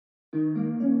Found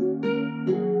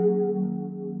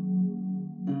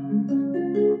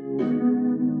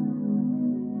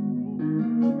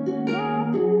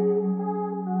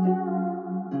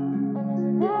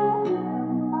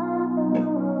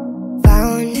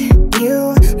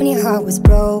you when your heart was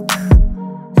broke.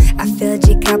 I filled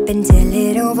your cup until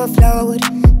it overflowed.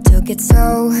 Took it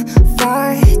so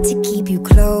far to keep you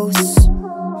close.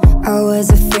 I was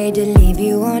afraid to leave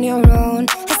you on your own.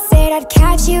 I said I'd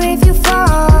catch you if you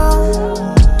fall,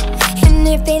 and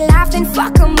if they laugh then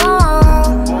fuck them all.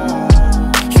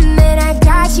 And then I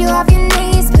got you off your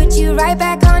knees, put you right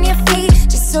back on your feet,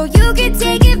 just so you could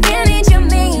take advantage of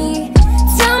me.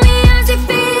 Tell me how's it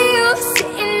feel,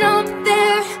 sitting up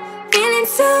there, feeling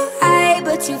so high,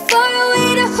 but too far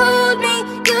away to hold me.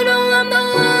 You know I'm the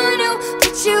one who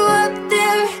put you up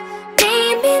there,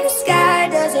 name in the sky.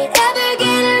 Does it ever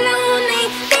get lonely,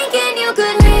 thinking you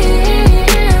could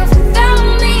live without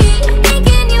me,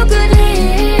 thinking you could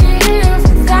live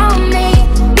without me?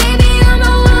 Maybe I'm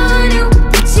the one who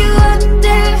put you up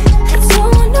there, I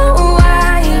don't know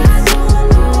why,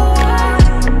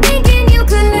 thinking you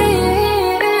could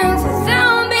live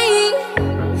without me,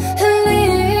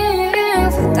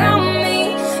 live without me.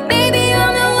 Maybe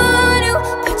I'm the one who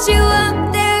put you up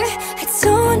there, I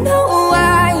don't know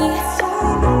why.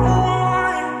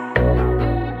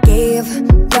 Gave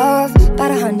love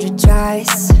about 100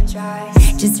 tries,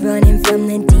 just running from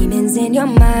the demons in your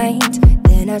mind.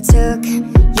 Then I took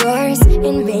yours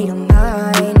and made them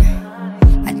mine.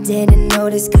 I didn't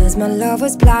notice cause my love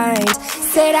was blind.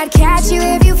 Said I'd catch you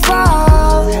if you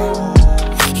fall,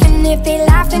 and if they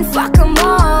laugh then fuck them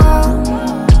all.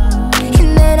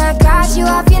 And then I got you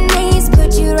off your knees,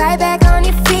 put you right back on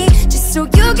your feet, just so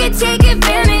you could take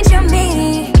advantage of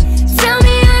me. Tell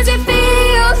me how's it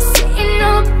feel, sitting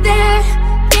up there,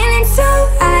 feeling so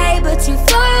high, but too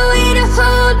far away to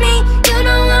hold me. You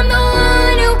know I'm the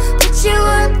one who put you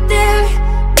up there,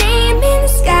 name in the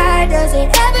sky. Does it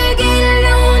ever get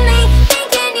lonely,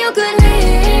 thinking you could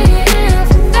live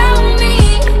without me,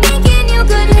 thinking you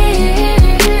could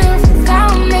live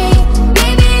without me?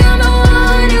 Maybe I'm the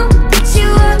one who put you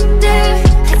up there,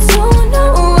 I don't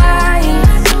know why,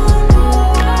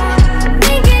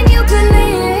 thinking you could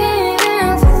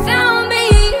live without me,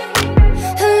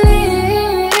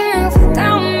 live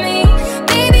without me.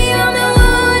 Maybe I'm the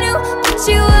one who put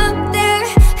you up there,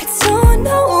 I don't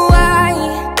know why.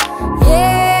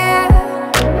 Yeah,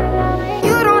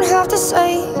 you don't have to say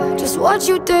just what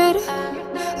you did,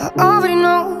 I already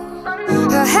know.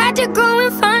 I had to go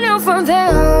and find out from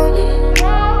them.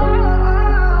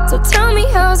 So tell me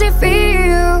how's it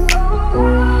feel,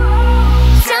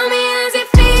 tell me how's it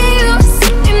feel,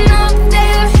 sitting up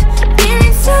there,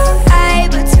 feeling so high,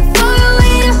 but too far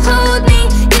away to hold me.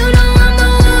 You know I'm the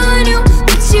one who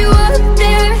put you up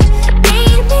there,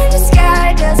 name in the sky.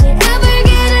 Does it ever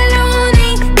get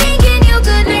lonely, thinking you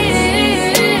could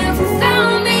live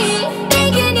without me,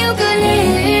 thinking you could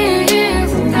live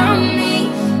without me?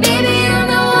 Baby, I'm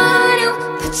the one who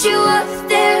put you up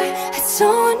there, I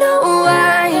don't know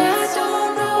why, I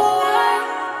don't know why.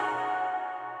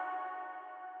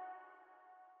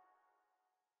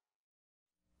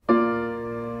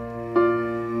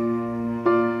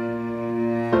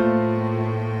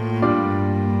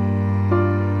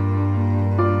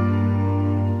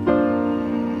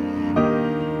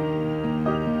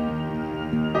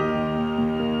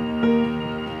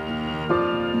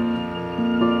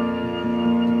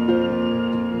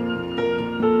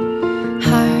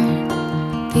 Heart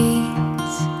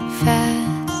beats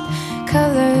fast,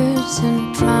 colors and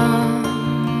promises.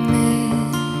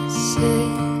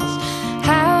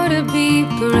 How to be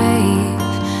brave,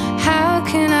 how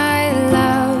can I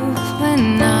love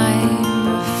when I'm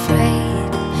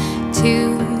afraid to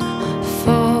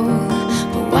fall?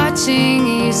 But watching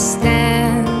you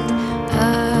stand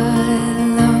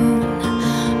alone,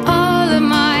 all of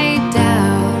my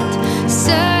doubt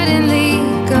suddenly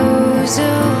goes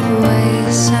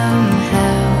away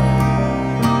somehow.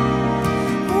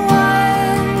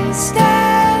 One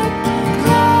step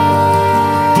closer.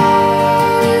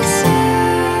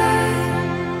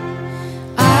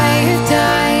 I have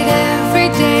died every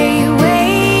day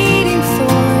waiting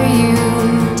for you.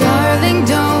 Darling,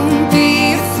 don't be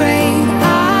afraid.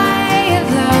 I have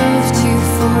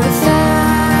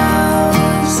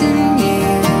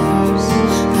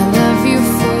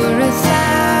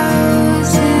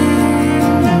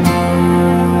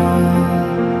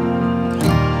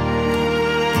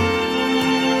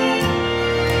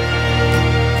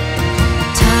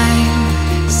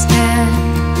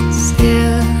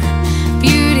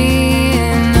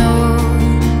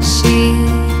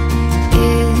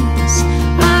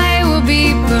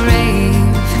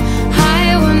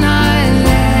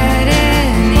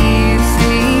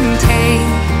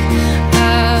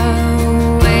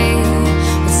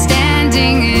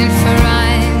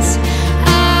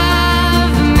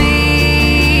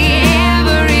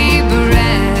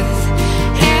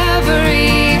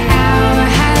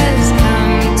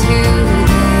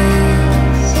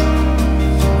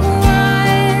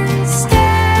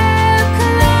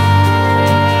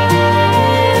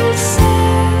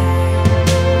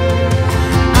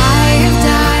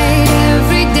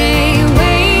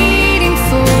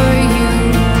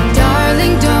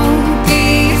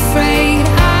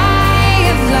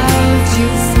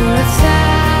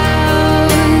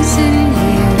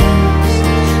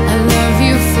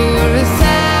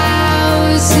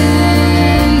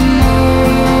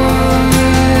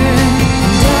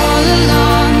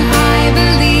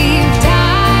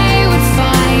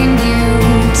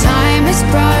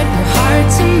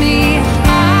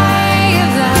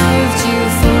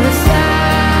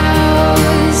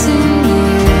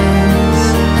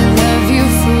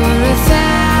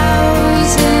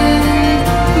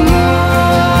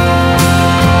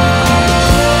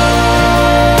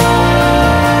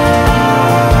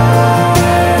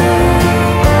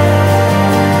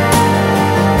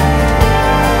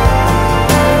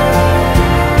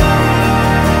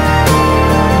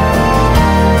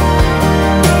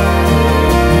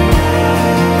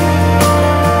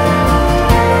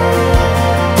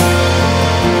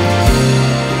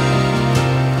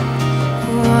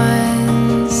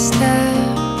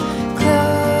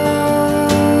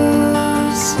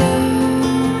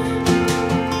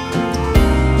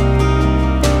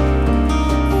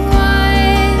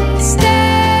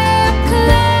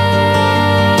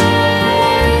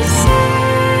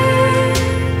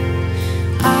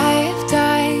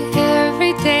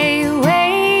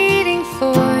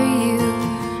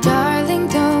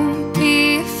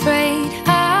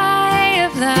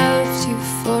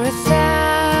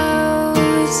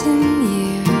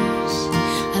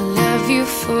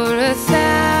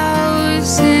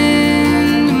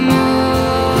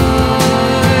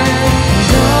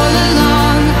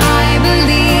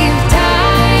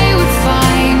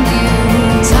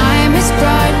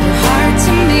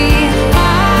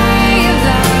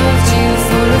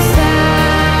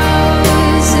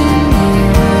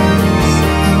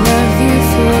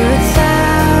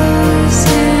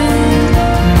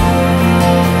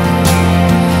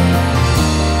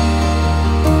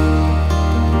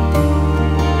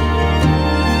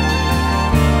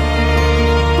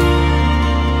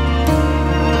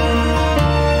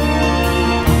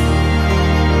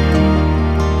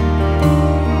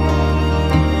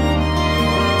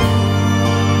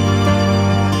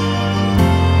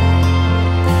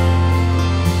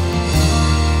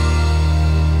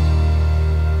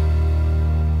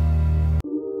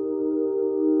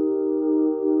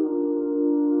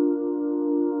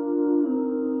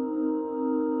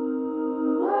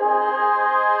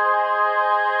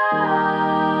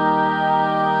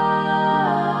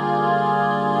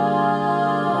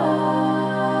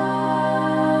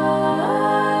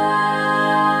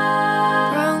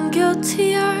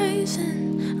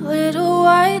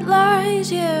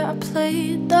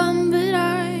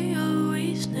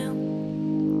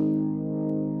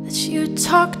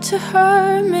talk to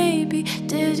her, maybe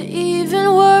did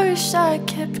even worse. I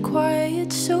kept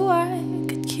quiet so I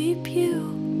could keep you.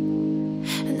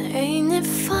 And ain't it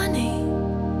funny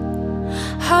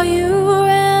how you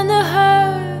ran to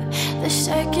her the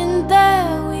second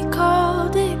that we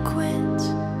called it quits?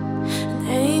 And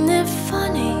ain't it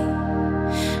funny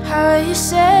how you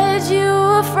said you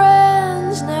were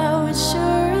friends, now it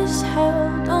sure as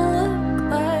hell don't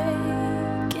look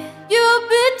like it. You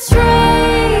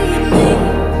betrayed me,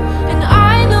 and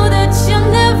I know that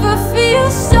you'll never feel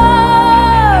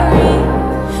sorry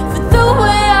for the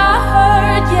way I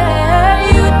hurt.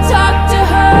 Yeah, you talked to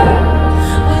her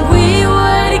when we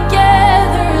were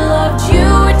together, loved you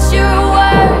at your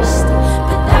worst,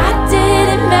 but that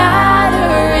didn't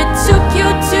matter. It took you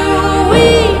 2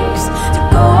 weeks to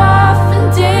go off and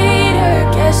date her.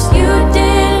 Guess you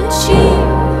didn't cheat,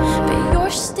 but you're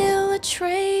still a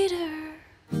traitor.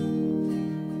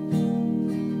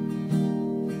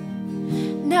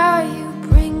 Now you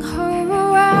bring her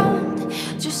around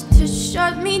just to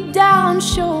shut me down,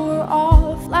 show her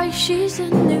off like she's a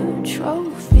new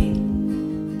trophy.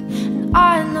 And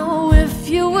I know if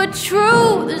you were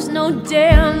true, there's no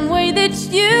damn way that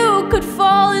you could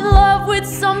fall in love with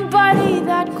somebody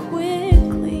that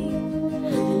quickly.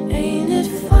 And ain't it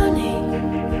funny,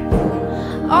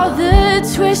 all the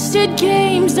twisted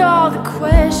games, all the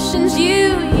questions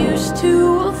you used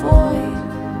to avoid?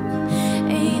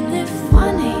 Ain't it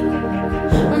funny?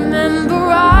 Remember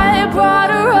I brought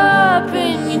her up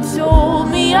and you told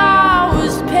me I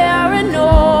was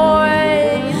paranoid.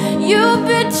 You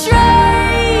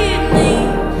betrayed me,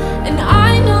 and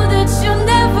I know that you'll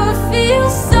never feel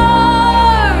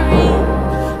sorry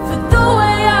for the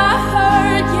way I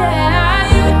hurt. Yeah,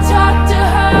 you talked to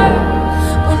her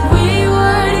when we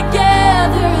were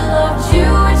together, loved you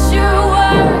at your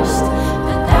worst,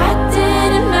 but that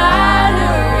didn't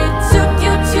matter. It took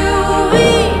you 2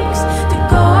 weeks to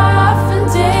go off and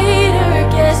date her.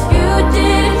 Guess you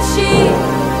didn't cheat,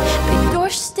 but you're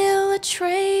still a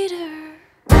traitor.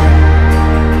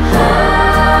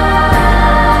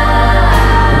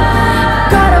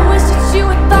 God, I wish that you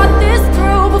had thought this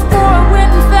through before I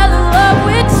went and fell in love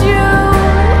with you.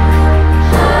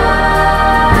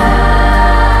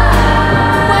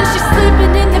 When she's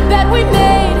sleeping in the bed we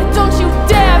made, don't you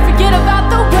dare forget about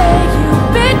the way you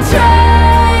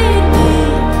betrayed me,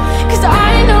 'cause I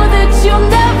know that you'll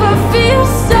never feel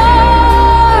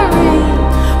sorry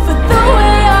for the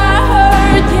way I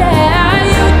hurt. Yeah,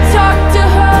 you talked to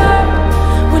her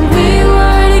when we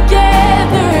were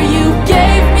together, you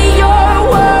gave me your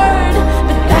word,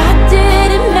 but that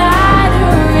didn't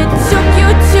matter. It took you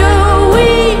 2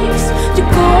 weeks to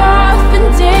go off and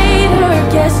date her.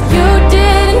 Guess you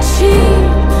didn't cheat,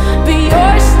 but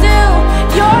you're still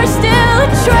a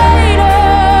traitor.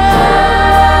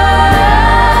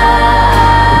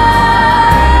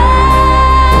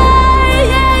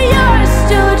 Yeah, you're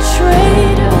still a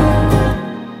traitor.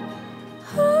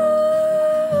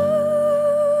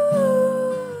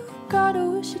 God, I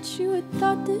wish that you had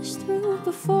thought this through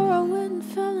before I went and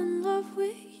fell in love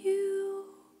with you.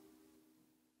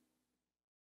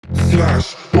 Flash,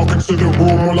 walk into the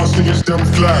room, all I see is them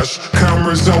flash.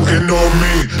 Cameras out and on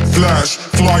me, flash.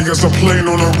 Fly as a plane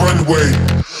on a runway.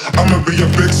 I'ma be a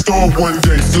big star one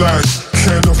day, flash.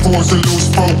 Can't afford to lose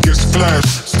focus, flash.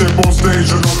 Step on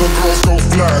stage and all the girls go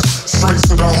flash. Straight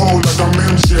to the hole like I'm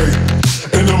MJ.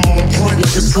 And I'm on point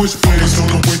like a switchblades on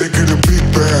the way to get a big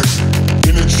bag.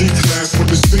 In a G-class with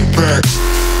the seat back.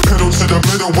 Pedal to the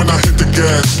middle when I hit the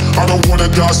gas. I don't wanna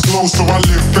die slow, so I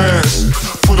live fast.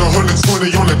 Put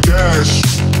 120 on the dash.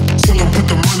 Tell them put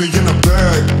the money in the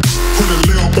bag. Put a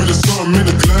little bit of something in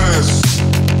the glass.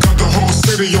 Got the whole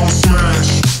city on smash.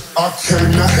 I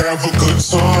came to have a good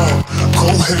time. Go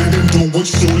ahead and do what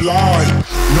you like.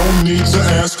 No need to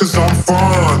ask, 'cause I'm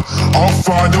fine. I'll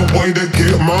find a way to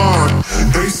get mine.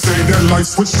 They say that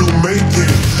life's what you make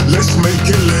it. Let's make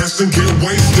it last and get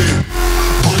wasted.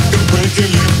 Put the bank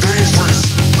and live dangerous.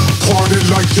 Party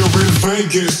like you're in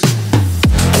Vegas.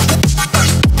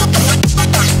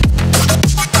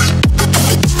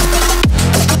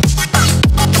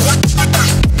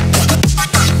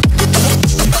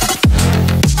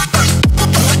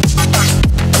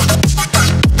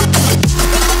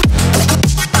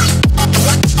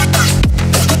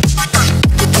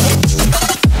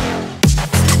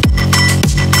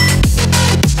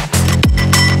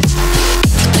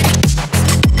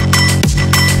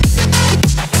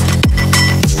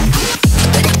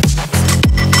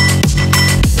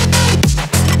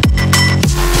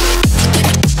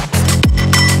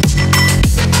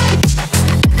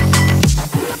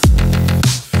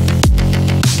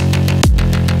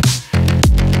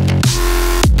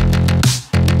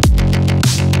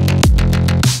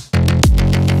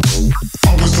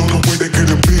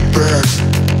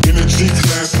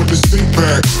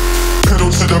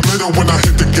 middle when I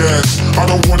hit the gas. I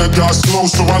don't wanna die slow,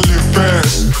 so I live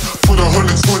fast. Put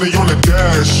 120 on the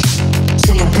dash.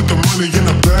 Tell them put the money in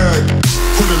the bag.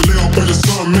 Put a little bit of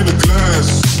something in the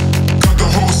glass. Got the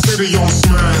whole city on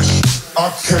smash. I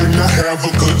came to have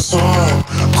a good time.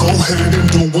 Go ahead and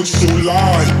do what you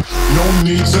like. No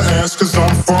need to ask, cause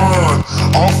I'm fine.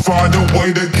 I'll find a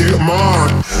way to get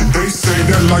mine. They say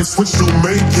that life's what you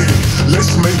make it.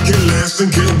 Let's make it last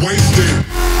and get wasted.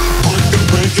 Put the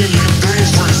bank and live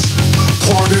dangerous.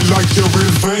 Party like you're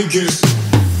in Vegas.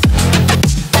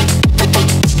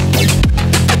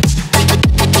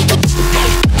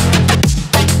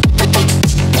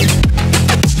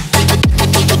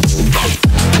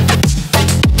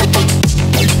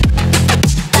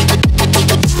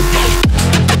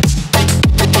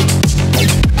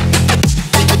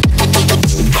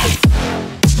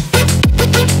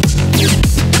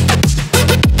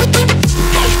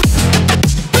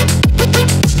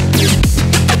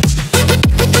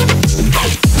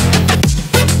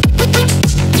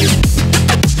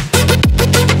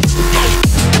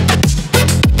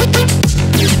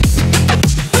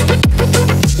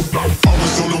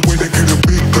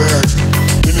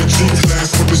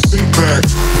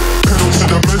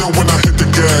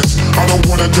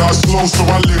 Slow, so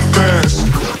I live fast.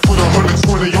 Put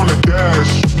 120 on the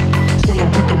dash. Tell them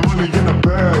put the money in the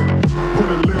bag. Put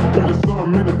a little bit of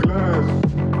something in the glass.